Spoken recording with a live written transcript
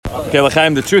Okay,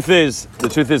 L'chaim, the truth is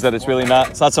that it's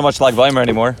not so much like Weimer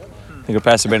anymore. I think we're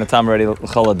past the Bein Tam already,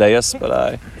 L'chol Deis, but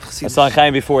I saw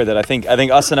L'chaim before that I think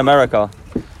us in America,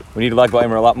 we need to like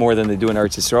Weimer a lot more than they do in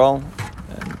Eretz Yisrael.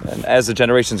 And as the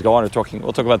generations go on, we'll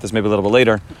talk about this maybe a little bit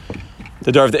later.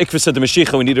 The Dar of the Ikvus of the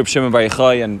Mashiach, we need Reb Shimon Bar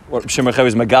Yochai, and Reb Shimon Bar Yochai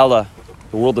is Megala,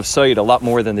 the world of Sayyid, a lot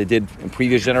more than they did in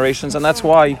previous generations, and that's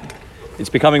why it's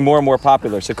becoming more and more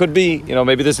popular. So it could be,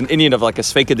 maybe there's an Indian of like a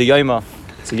Sveika D'Yoma.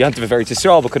 It's a Yantif of Eretz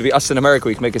Yisrael, but could be us in America.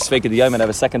 We can make a Sveika D'Yoma and have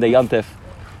a second day Yantif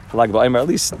for like Ba'aymer, at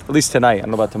least tonight. I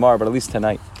don't know about tomorrow, but at least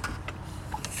tonight.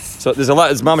 So there's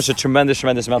mamash a tremendous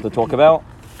amount to talk about.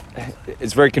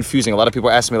 It's very confusing. A lot of people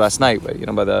asked me last night,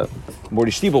 by the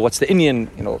Morty Shtibel, what's the Indian,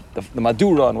 the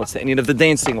Madura, and what's the Indian of the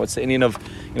dancing, what's the Indian of,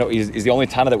 is the only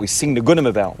Tana that we sing the Gunim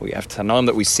about. We have Tanam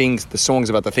that we sing the songs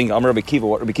about the thing, Amar Rabbi Kiva,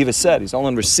 what Rabbi Kiva said. He's the only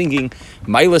one we're singing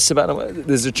Milas about him.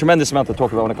 There's a tremendous amount to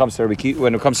talk about when it comes to Reb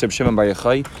Shimon Bar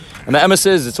Yochai. And the emes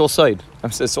is, it's all side.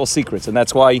 It's all secrets. And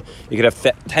that's why you could have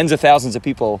tens of thousands of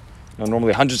people,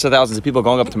 normally hundreds of thousands of people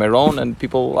going up to Meron, and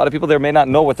a lot of people there may not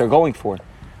know what they're going for.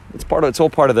 It's all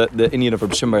part of the Indian of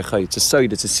Reb Shimon Bar Yochai. It's a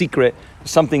side, it's a secret,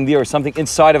 something there, something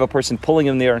inside of a person pulling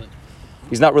him there.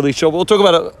 He's not really sure. We'll talk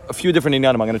about a few different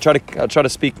Inyanim. I'll try to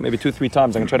speak maybe 2-3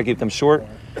 times. I'm going to try to keep them short.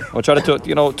 I'll try to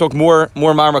talk more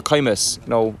Marma Kaimis,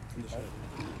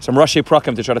 some Rashbi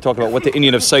Prakim to try to talk about what the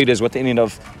Indian of side is, what the Indian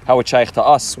of how it's shaykh to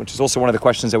us, which is also one of the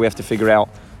questions that we have to figure out.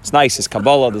 It's nice, it's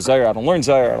Kabbalah, the Zayar. I don't learn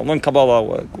Zayar, I don't learn Kabbalah,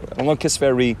 I don't learn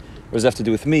Kisveri. What does that have to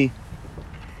do with me?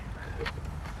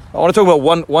 I want to talk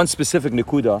about one specific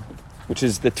Nikuda, which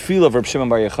is the Tefillah of Reb Shimon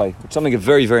Bar Yochai, which is something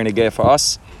very, very negaya for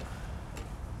us.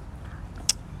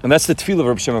 And that's the Tefillah of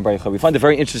Reb Shimon Bar Yochai. We find a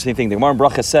very interesting thing. The Gemara in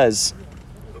Bracha says,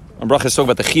 and Bracha is talking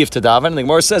about the Chiyuv to daven, and the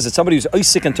Gemara says that somebody who's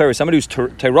Oisik and Torah, somebody who's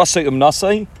Teirasai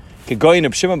Nasai, can go in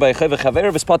Reb Shimon Bar Yochai v'chaver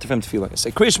v'spater from Tefillah.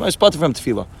 Say, Kriya Shema v'spater from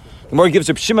Tefillah. The Gemara gives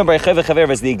Reb Shimon Bar Yochai v'chaver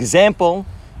as the example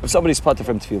of somebody who's spater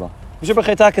from Tefillah. Reb Shimon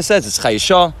Bar Yochai says it's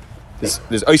Chayisha.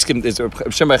 There's Oiskim,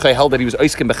 Reb Shimon Bar Yochai held that he was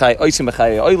Oiskim b'chai, Oisim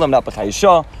b'chai Oilam, not b'chai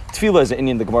Yisha. Tefillah is an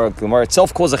Indian, the Gemara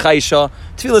itself calls a Chayisha.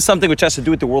 Tefillah is something which has to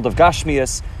do with the world of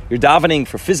Gashmias. You're davening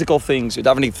for physical things, you're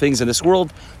davening for things in this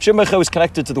world. Shimon Bar Yochai was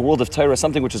connected to the world of Torah,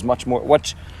 something which is much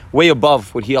way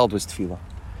above what he held was Tefillah.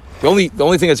 The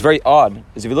only thing that's very odd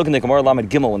is if you look in the Gemara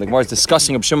Lamed Gimel, when the Gemara is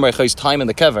discussing Reb Shimon Bar Yochai's time in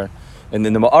the Kever, and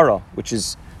in the Ma'ara, which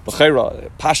is, B'chaira,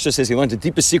 Pashta says he learned the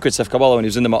deepest secrets of Kabbalah when he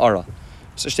was in the Ma'ara.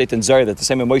 So state in Zayar that the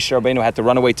same way Moshe Rabbeinu had to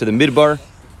run away to the Midbar.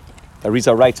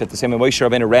 Arizal writes that the same way Moshe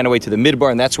Rabbeinu ran away to the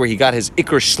Midbar, and that's where he got his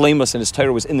Iker Shleimus and his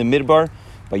Torah was in the Midbar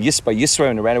by Yisrael,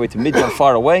 and he ran away to Midian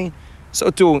far away. So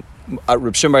too,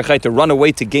 Reb Shimon Bar Yochai to run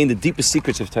away to gain the deepest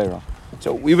secrets of Torah.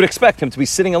 So we would expect him to be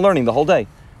sitting and learning the whole day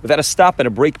without a stop and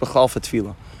a break b'chal for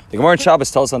tefillah. The Gemara in Shabbos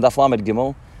tells us on Daf Lamed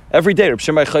Gimel, every day Reb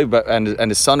Shimon Bar Yochai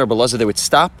and his son Reb Elazar, they would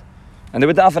stop and they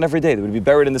would daven every day. They would be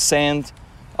buried in the sand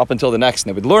up until the next, and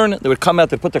they would learn, they would come out,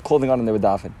 they'd put their clothing on, and they would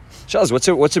daven. Shaz, what's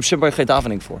Reb Shimon Bar Yochai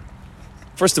davening for?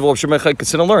 First of all, Reb Shimon Bar Yochai could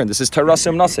sit and learn. This is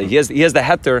Tarasim Nase. He has the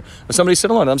heter of somebody sit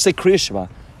and learn. Let him say Kriya Shema.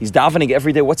 He's davening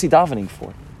every day. What's he davening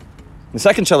for? The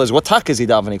second shell is, what tak is he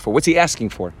davening for? What's he asking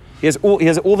for? He has all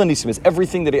the nisim, he has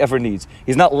everything that he ever needs.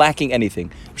 He's not lacking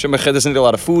anything. Reb Shimon Bar Yochai doesn't need a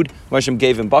lot of food. Hashem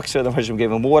gave him bakshar, Hashem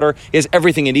gave him water. He has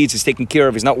everything he needs. He's taken care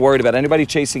of. He's not worried about anybody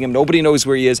chasing him. Nobody knows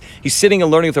where he is. He's sitting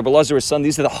and learning with Reb Elazar, his son.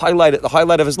 These are the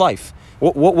highlight of his life.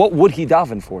 What would he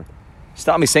daven for?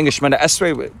 Stop me saying a Shemana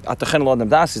Esrei at the Chen Lodem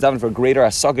Das. He's davening for a greater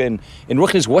Asaga in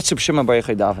Ruchnis. What's Reb Shimon Bar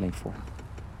Yochai davening for?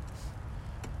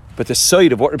 But the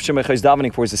side of what Reb Shimon Bar Yochai is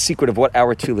davening for is the secret of what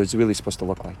our tefillah is really supposed to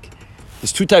look like.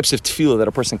 There's two types of tefillah that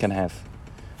a person can have.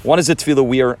 One is a tefillah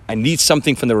where I need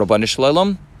something from the Rabbanu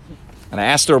Shalom, and I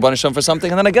ask the Rabbanu Shalom for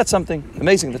something, and then I get something.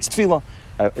 Amazing, that's tefillah.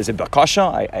 Is it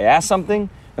bakasha? I ask something,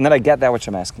 and then I get that which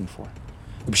I'm asking for.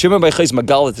 Reb Shimon Bar Yochai's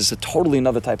magalit is a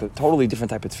totally different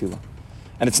type of tefillah.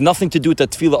 And it's nothing to do with the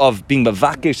tefillah of being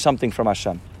mavakesh something from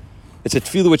Hashem. It's a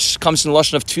tefillah which comes in the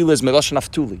lashon of tefillah is melashon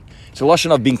aftuli. It's a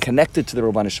lashon of being connected to the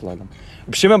Rabbanu Shalom.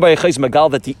 Reb Shimon Bar Yochai's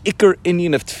magal that the ikar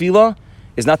inyan of tefillah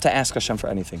is not to ask Hashem for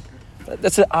anything.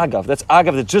 That's an agav. That's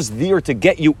agav that's just there to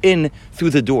get you in through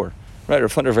the door. Right?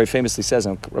 Rav Funner very famously says,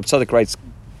 and Rav Tzadok writes,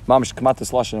 Mamish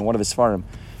Kamatas Lashon in one of his farim,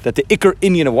 that the ikar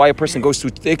inyan of why a person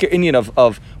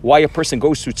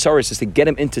goes through tzaris is to get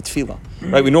him into tefillah.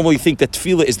 Right? We normally think that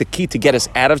tefillah is the key to get us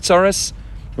out of tzaris.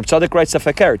 Reb Tzadok writes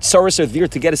Safakar, tzaris are there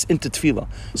to get us into tefillah.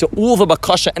 So all the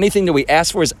bakasha, anything that we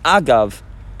ask for is agav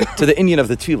to the inyan of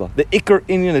the tefillah. The ikar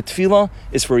inyan of tefillah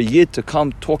is for a yid to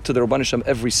come talk to the Rabbanu Shalom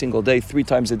every single day, 3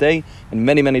 times a day, and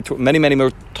many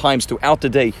more times throughout the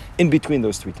day in between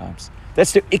those 3 times.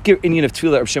 That's the ikar inyan of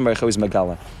tefillah of Reb Shimon Bar Yochai is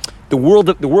Megala. The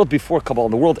world before Kabbalah,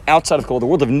 the world outside of Kabbalah, the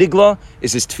world of Nigla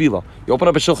is his tefillah. You open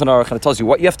up a Shulchan Aruch and it tells you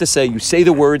what you have to say. You say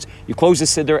the words, you close the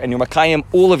siddur, and you makayim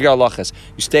all of your halachas.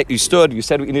 You stood, you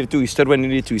said what you needed to, you stood when you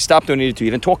needed to, you stopped when you needed to,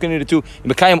 you didn't talk when you needed to, you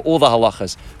makayim all the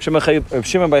halachas.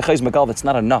 Shimon Bar Yochai's Megal, that's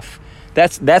not enough.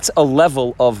 That's a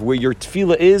level of where your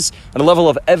tefillah is, and a level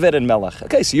of Eved and Melech.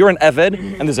 Okay, so you're an Eved,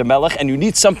 and there's a Melech, and you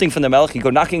need something from the Melech. You go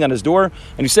knocking on his door,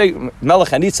 and you say,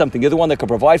 Melech, I need something. You're the one that can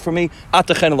provide for me.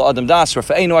 Atachenu la'adam das,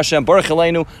 Rafa'enu Hashem, Baruch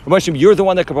Eleinu. You're the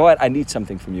one that can provide. I need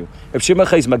something from you. If Shimon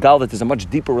is Magal, that is a much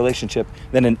deeper relationship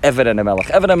than an Eved and a Melech.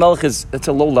 Eved and Melech it's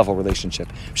a low-level relationship.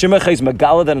 Shimon is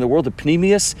Magal, that in the world of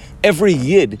Pnimius, every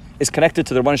Yid is connected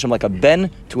to the Rebbeinu Shem like a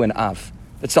Ben to an Av.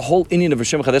 That's the whole Indian of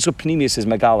Rosh Hashanah. That's what Pnimius is,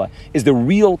 Megala, is the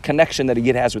real connection that a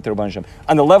Yid has with the Rebbeinu Shem.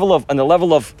 On the level of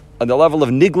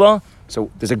Nigla,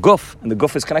 so there's a Guf, and the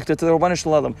Guf is connected to the Rebbeinu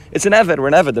Shalom. It's an Eved, we're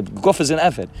an Eved. The Guf is an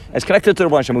Eved. And it's connected to the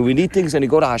Rebbeinu Shem. When we need things, and you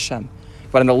go to Hashem.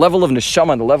 But on the level of Neshama,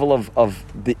 on the level of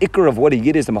the Iker of what a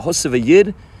Yid is, the Mahus of a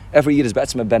Yid, every Yid is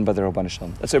Betzim Ben by the Rebbeinu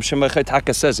Shalom. That's what Shemay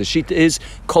Taka says. The Shita is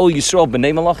Kol Yisrael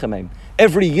B'nei Malachim.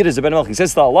 Every Yid is a Ben Malach. He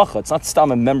says the halacha. It's not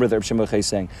stam a member that Shemay is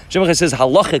saying. Shemay says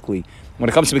halachically. When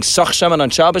it comes to Miksach Sheman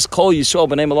on Shabbos, Kol Yisrael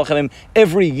B'nei Malachim,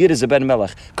 every Yid is a Ben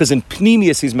Melech. Because in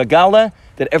Pnimius, he's Megala,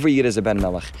 that every Yid is a Ben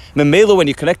Melech. Memela, when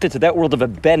you're connected to that world of a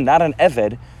Ben, not an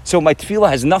Eved, so my tefillah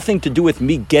has nothing to do with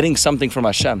me getting something from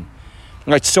Hashem.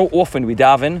 Right? So often we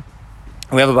daven,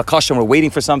 we have a bakasha and we're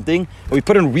waiting for something, and we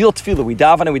put in real tefillah, we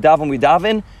daven and we daven and we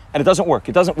daven, and it doesn't work.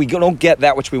 We don't get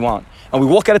that which we want. And we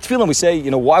walk out of tefillah and we say,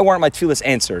 why weren't my tefillahs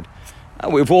answered?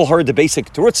 We've all heard the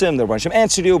basic terutzim, the Rebbeinu Shem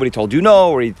answered you, but he told you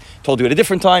no, or he told you at a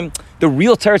different time. The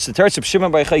real teretz, the teretz of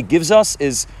Shimon Bar Yochai gives us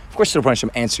is, of course, the Rebbeinu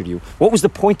Shem answered you. What was the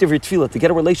point of your tefillah? To get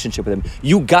a relationship with him.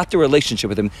 You got the relationship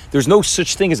with him. There's no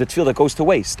such thing as a tefillah that goes to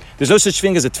waste. There's no such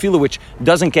thing as a tefillah which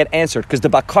doesn't get answered, because the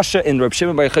bakasha in Reb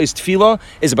Shimon Bar Yochai's tefillah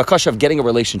is a bakasha of getting a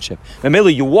relationship.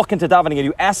 Mamela, you walk into davening and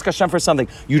you ask Hashem for something,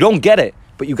 you don't get it,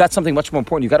 but you got something much more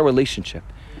important. You got a relationship.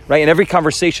 Right? In every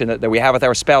conversation that we have with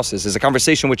our spouses, there's a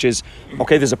conversation which is,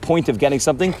 okay, there's a point of getting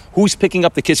something. Who's picking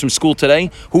up the kids from school today?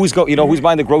 Who's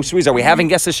buying the groceries? Are we having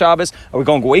guests at Shabbos? Are we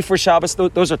going away for Shabbos?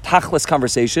 Those are tachlis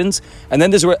conversations. And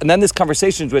then there's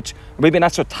conversations which are maybe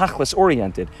not so tachlis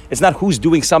oriented. It's not who's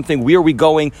doing something, where are we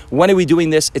going, when are we doing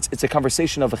this? It's a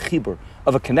conversation of a chibur,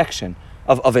 of a connection,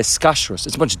 of a skashrus.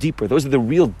 It's much deeper. Those are the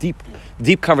real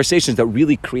deep conversations that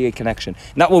really create connection.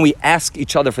 Not when we ask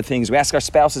each other for things, we ask our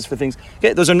spouses for things.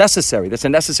 Okay, those are necessary. That's a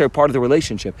necessary part of the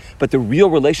relationship. But the real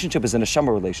relationship is a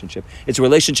neshama relationship. It's a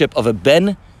relationship of a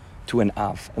ben to an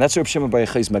av. And that's what Reb Shimon Bar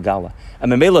Yochai's Megala.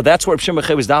 And Memela, that's what Reb Shimon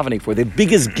Bar Yochai was davening for. The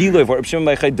biggest gila of what Reb Shimon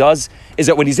Bar Yochai does is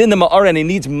that when he's in the ma'ara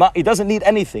and he doesn't need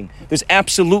anything. There's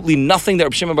absolutely nothing that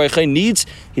Reb Shimon Bar Yochai needs.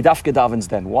 He dafka davens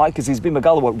then. Why? Because he's been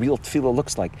Megala what real tefillah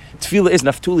looks like. Tefillah is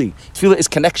naftuli. Tefillah is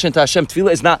connection to Hashem.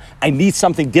 Tefillah is not, I need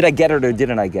something, did I get it or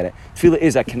didn't I get it? Tefillah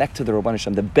is, I connect to the Rebbeinu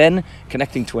Shem. The ben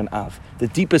connecting to an av. The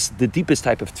deepest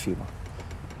type of tefillah.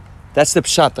 That's the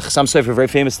pshat. The Chassam Sofer very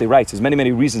famously writes. There's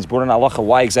many reasons, Born halacha,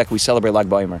 why exactly we celebrate Lag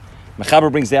BaOmer. Mechaber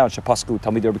brings down Shapasku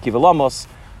Talmidei Rabbi Akiva Lamos.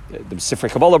 The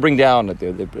Sifrei Kabbalah bring down.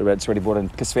 It's already brought in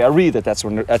Kisvei Ari. That's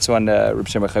when Reb Shimon Bar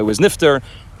Yochai was nifter.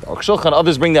 The Aruch Shulchan,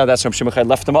 others bring down. That's when Reb Shimon Bar Yochai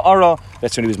left the Ma'ara.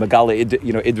 That's when he was Megala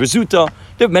Id Rezuta.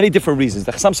 There are many different reasons.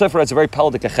 The Chassam Sofer has a very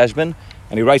peladik cheshbon,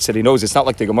 and he writes that he knows it's not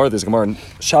like the Gemara. There's a Gemara in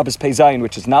Shabbos Pei Zayin,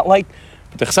 which is not like.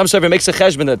 But the Chassam Sofer makes a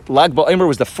cheshbon that Lag BaOmer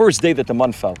was the first day that the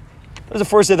month fell. It was the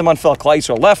first day the month fell. Klal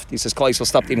Yisrael left. He says Klal Yisrael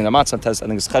stopped eating the matzah. I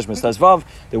think it's Cheshbon Tez Vav.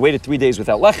 They waited 3 days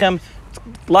without lechem.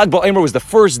 Lag BaOmer was the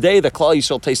first day that Klal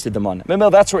Yisrael tasted the man.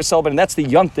 That's where it's celebrated, and that's the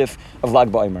yontif of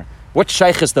Lag BaOmer. What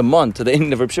shaykh is the man to the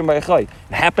Indian of Reb Shimon Bar Yochai?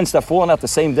 It happens to have fallen out the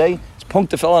same day. It's punked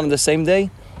to fell out on the same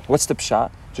day. What's the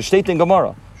pshat? So state in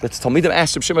Gemara. Let's Talmidim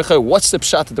asked Reb Shimon Bar Yochai, what's the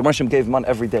pshat that the Rashbi gave man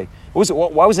every day?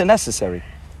 Why was it necessary?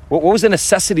 What was the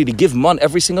necessity to give man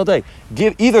every single day?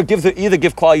 Either give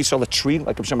Klal Yisrael a tree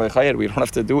like Reb Shimon Bar Yochai. We don't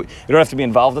have to do it. You don't have to be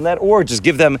involved in that, or just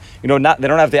give them. They don't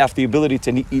have the ability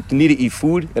to need to eat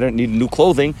food. They don't need new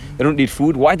clothing. They don't need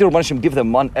food. Why did Reb Shimon give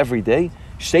them man every day?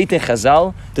 Shteit in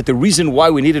Chazal that the reason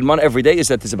why we needed man every day is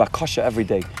that there's a bakasha every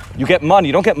day. You get man,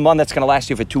 you don't get man that's going to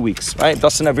last you for 2 weeks, right?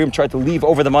 Dustin Avrim tried to leave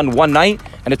over the man one night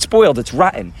and it's spoiled, it's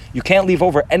rotten. You can't leave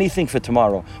over anything for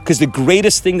tomorrow, because the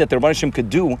greatest thing that the Rebbeinu Hashem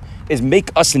could do is make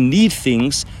us need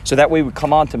things, so that way we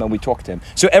come on to him and we talk to him.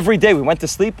 So every day we went to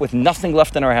sleep with nothing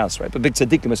left in our house, right? But big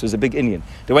tzaddikim was a big Indian.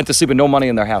 They went to sleep with no money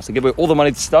in their house. They gave away all the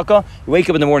money to tzedakah. You wake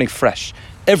up in the morning fresh.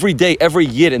 Every day, every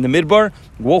yid in the midbar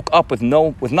woke up with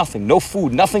nothing, no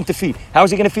food, nothing to feed. How is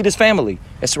he going to feed his family? He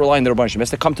has to rely on the Rebbeinu Hashem. He has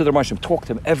to come to the Rebbeinu Hashem, talk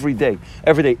to him every day,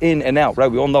 in and out.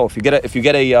 Right? We all know if you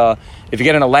get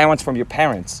an allowance from your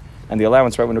parents, and the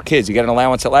allowance right when we're kids, you get an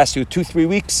allowance that lasts you 2-3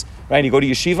 weeks. right? You go to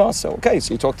yeshiva,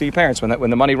 so you talk to your parents when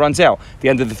the money runs out. At the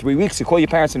end of the 3 weeks, you call your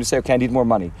parents and you say, okay, I need more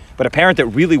money. But a parent that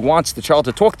really wants the child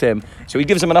to talk to him, so he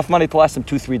gives him enough money to last him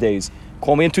 2-3 days.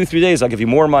 Call me in 2-3 days, I'll give you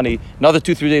more money. Another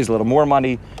 2-3 days, a little more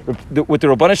money. What the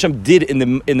Rabban Hashem did in the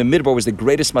midbar was the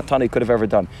greatest matana he could have ever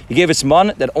done. He gave us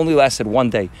man that only lasted 1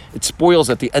 day. It spoils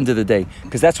at the end of the day,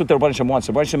 because that's what the Rabban Hashem wants.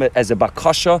 The Rabban Hashem, as a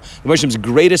bakasha, the Rabban Hashem's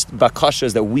greatest bakasha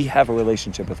is that we have a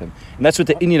relationship with him, and that's what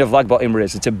the Inyan of Lag BaOmer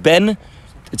is. It's a ben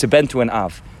to an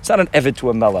av. It's not an eved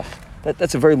to a melech.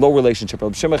 That's a very low relationship.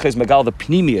 Rabbi Shimon is Megal, the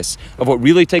pnimius of what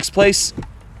really takes place,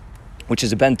 which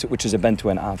is a ben to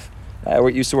an av. I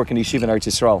used to work in yeshiva in Eretz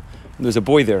Yisrael. There was a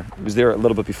boy there. He was there a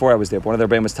little bit before I was there. But one of their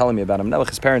rebbeim was telling me about him.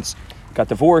 His parents got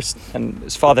divorced, and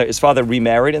his father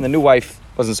remarried, and the new wife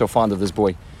wasn't so fond of this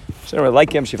boy. She didn't really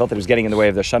like him. She felt that he was getting in the way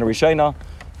of their Shana Rishayna.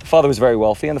 The father was very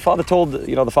wealthy, and the father told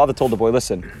the boy,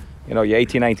 listen, you're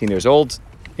 18, 19 years old.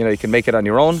 You can make it on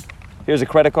your own. Here's a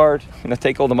credit card.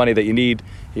 Take all the money that you need.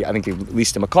 I think he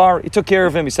leased him a car. He took care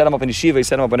of him. He set him up in yeshiva. He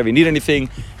set him up whenever you need anything.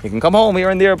 You can come home here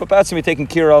and there, but that's him be taken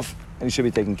care of. And he should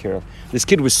be taken care of. This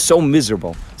kid was so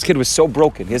miserable. This kid was so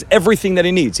broken. He has everything that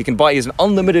he needs. He has an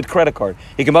unlimited credit card.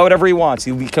 He can buy whatever he wants.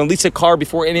 He can lease a car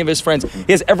before any of his friends.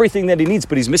 He has everything that he needs,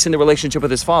 but he's missing the relationship with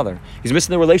his father. He's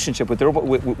missing the relationship with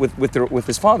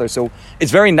his father. So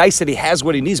it's very nice that he has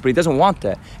what he needs, but he doesn't want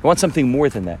that. He wants something more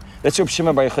than that. That's Reb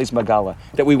Shimon Bar Yochai's Magala.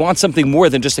 That we want something more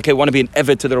than just, okay, we want to be an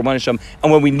eved to the Rabban Hashem.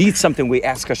 And when we need something, we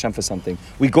ask Hashem for something.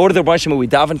 We go to the Rabban Hashem and we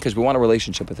daven because we want a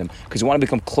relationship with him. Because we want to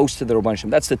become close to the Rabban Hashem.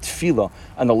 That's the tefillah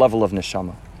on the level of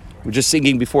neshama. We're just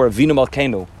singing before Avinu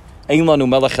Malkeinu, Ein Lanu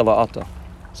Melech Ela Ata.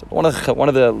 So one of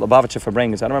the Lubavitcher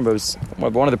Farbrengen, I remember it was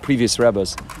one of the previous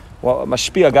rebbes. Well,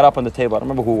 Mashpia got up on the table. I don't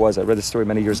remember who it was. I read the story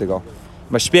many years ago.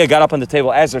 Mashpia got up on the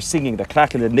table as they're singing the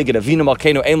knack and the nigget, Avinu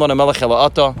Malkeinu, Ein Lanu Melech Ela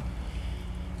Ata.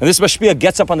 And this Mashpia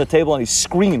gets up on the table and he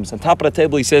screams on top of the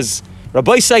table. He says,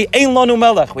 Rabbi say Ein Lanu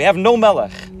Melech. We have no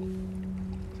Melech.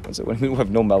 So when we have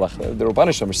no melech, the Rabban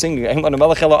Hashem are singing Ein Lanu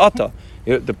Melech Ela Ata.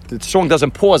 The song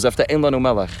doesn't pause after Ein Lanu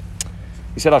Melech.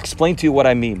 He said, I'll explain to you what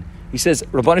I mean. He says,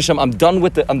 Rabban Hashem, I'm done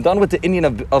with the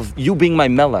Inyan of you being my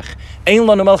melech. Ein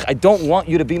Lanu Melech, I don't want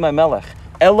you to be my melech.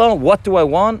 Ella, what do I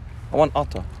want? I want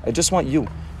Ata. I just want you.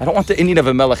 I don't want the Inyan of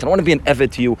a melech. I don't want to be an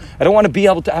eved to you. I don't want to be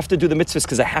able to have to do the mitzvahs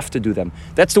because I have to do them.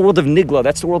 That's the world of nigla.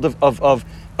 That's the world of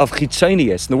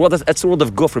chitzonius. That's the world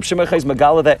of guf. Reb Shimon is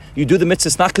Megala that you do the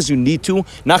mitzvahs not because you need to,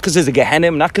 not because there's a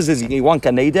gehenim, not because you want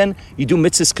Gan Eden. You do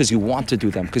mitzvahs because you want to do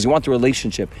them, because you want the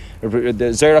relationship.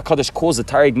 The Zohar HaKadosh calls the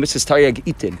Taryag mitzvahs Taryag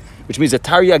Itin, which means the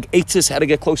Taryag eitzes had to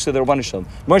get close to the Rabban Hashem.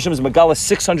 Rabban Hashem is Megala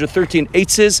 613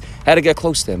 eitzes had to get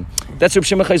close to him. That's Reb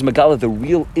Shimon is Megala, the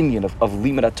real Inyan of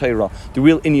Limud HaTorah, the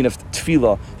real Inyan of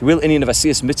Tefillah, the real Inyan of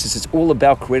Asiyas mitzvahs. It's all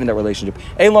about creating that relationship.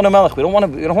 Ein Lanu Melech. We don't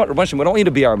want Rabban Hashem. We don't want you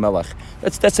to be our melech.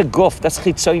 That's a guf. That's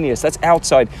chitzonius. That's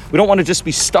outside. We don't want to just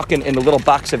be stuck in the little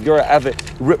box of you're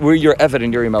eved, we're your eved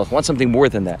and you're your melech. We want something more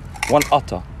than that. We want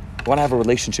Ata. We want to have a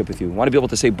relationship with you. We want to be able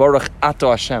to say Baruch Ata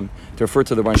Hashem, to refer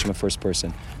to the Rabban Hashem in first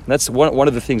person. And that's one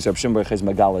of the things of Shimon Bar Yochai's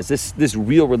Megala is this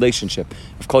real relationship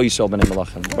of Kol Yisrael B'nai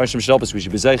Melachim. Rabban Hashem should help us. We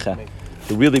should be zeicha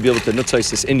to really be able to nutzais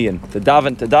this Indian, to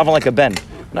daven like a ben.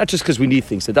 Not just because we need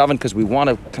things, to daven because we want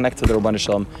to connect to the Rabban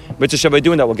Hashem. Mitzvah by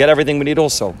doing that, we'll get everything we need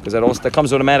also, because that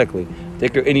comes automatically.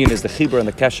 Take your Indian as the chibur and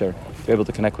the kesher, to be able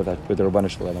to connect with that, with the Rabban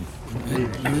Hashem.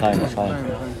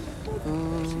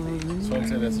 Right,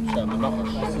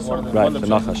 the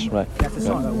Nachash, right. That's the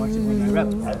song I watched when I rap.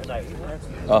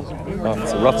 Oh,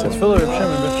 it's a rough It's full of Reb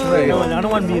I don't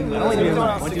want to be in the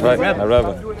right, my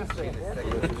Rebbe.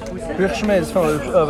 Reb Shimon is full of